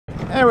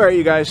Alright,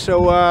 you guys,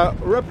 so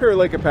we're up here at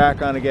Lake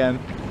Hopatcong again.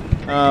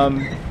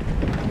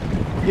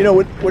 You know,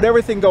 with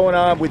everything going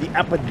on with the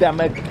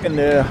epidemic and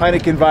the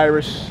Heineken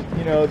virus,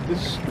 you know,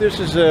 this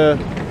is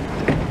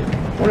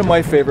one of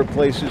my favorite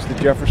places, the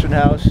Jefferson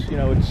house. You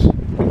know, it's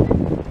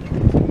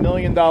 $1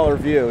 million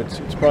view. It's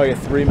probably a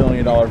 $3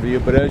 million view,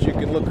 but as you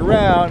can look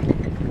around,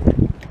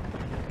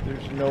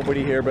 there's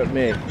nobody here but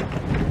me.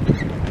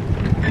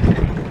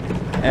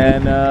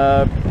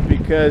 And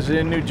because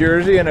in New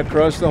Jersey and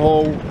across the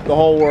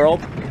whole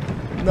world,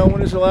 no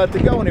one is allowed to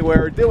go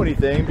anywhere or do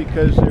anything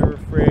because they're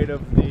afraid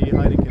of the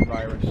Heineken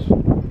virus.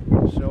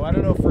 So I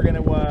don't know if we're going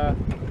to,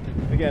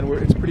 again,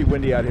 it's pretty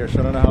windy out here, so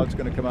I don't know how it's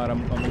going to come out.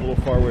 I'm a little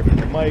far away from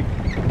the mic.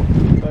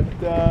 But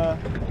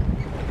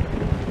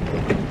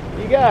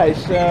you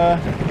guys, I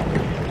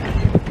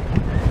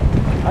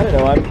don't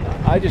know,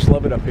 I just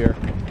love it up here.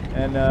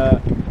 And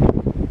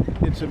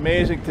it's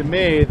amazing to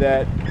me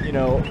that, you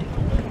know,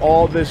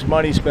 all this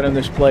money spent on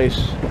this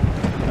place,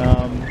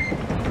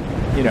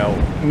 you know,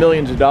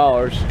 millions of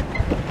dollars,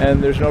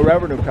 and there's no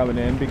revenue coming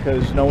in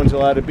because no one's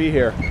allowed to be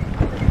here.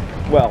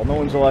 Well, no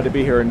one's allowed to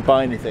be here and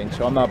buy anything,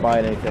 so I'm not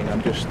buying anything.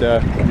 I'm just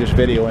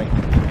videoing.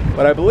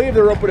 But I believe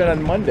they're opening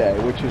on Monday,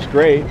 which is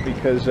great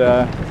because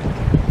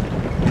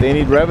they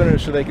need revenue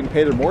so they can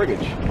pay their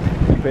mortgage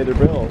and pay their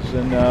bills.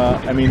 And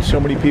I mean, so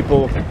many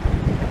people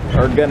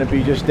are going to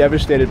be just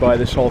devastated by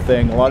this whole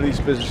thing. A lot of these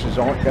businesses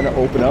aren't going to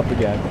open up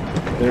again.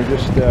 They're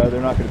just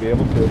they're not going to be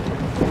able to.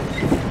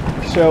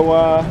 So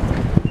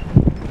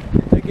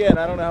again,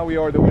 I don't know how we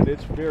are the wind.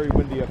 It's very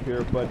windy up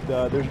here, but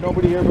there's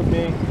nobody here but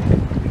me.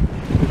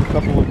 There's a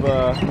couple of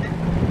I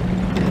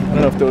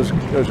don't know if those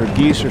are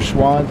geese or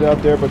swans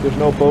out there, but there's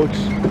no boats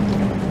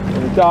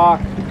in the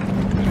dock.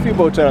 There's a few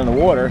boats out on the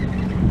water.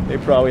 They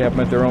probably have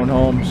them at their own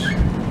homes.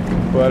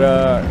 But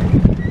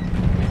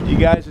you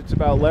guys, it's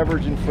about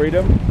leverage and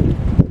freedom.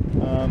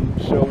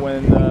 So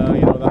when you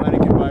know, the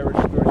Heineken virus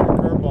throws your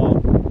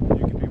curveball,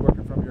 you can be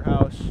working from your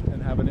house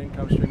and have an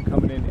income stream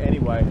coming in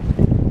anyway,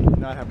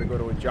 not have to go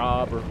to a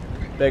job or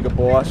beg a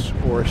boss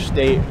or a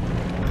state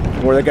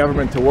or the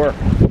government to work,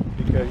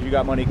 because you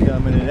got money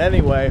coming in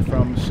anyway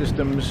from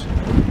systems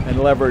and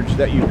leverage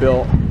that you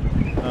built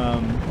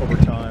over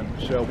time.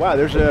 So wow,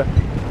 there's a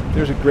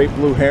great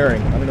blue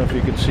herring. I don't know if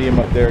you can see him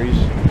up there. He's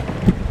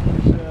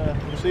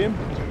you see him?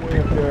 He's way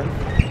up there.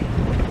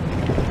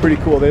 Pretty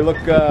cool. They look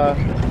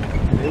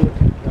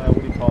what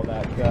do you call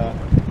that?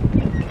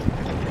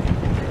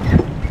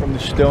 From the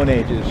Stone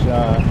Ages.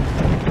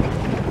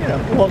 You know,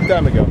 a long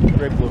time ago.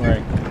 Great blue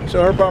herring.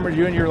 So Herb Palmer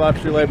Jr.,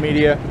 Lobster Lab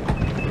Media,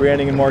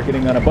 branding and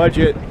marketing on a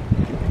budget.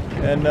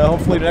 And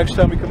hopefully the next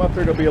time we come up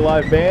here, there'll be a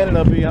live band and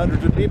there'll be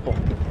hundreds of people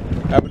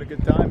having a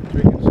good time,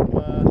 drinking some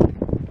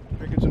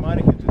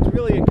Heinekens. It's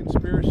really a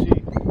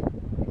conspiracy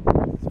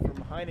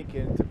from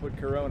Heineken to put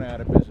Corona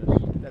out of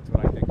business. That's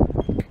what I think.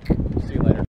 See you later.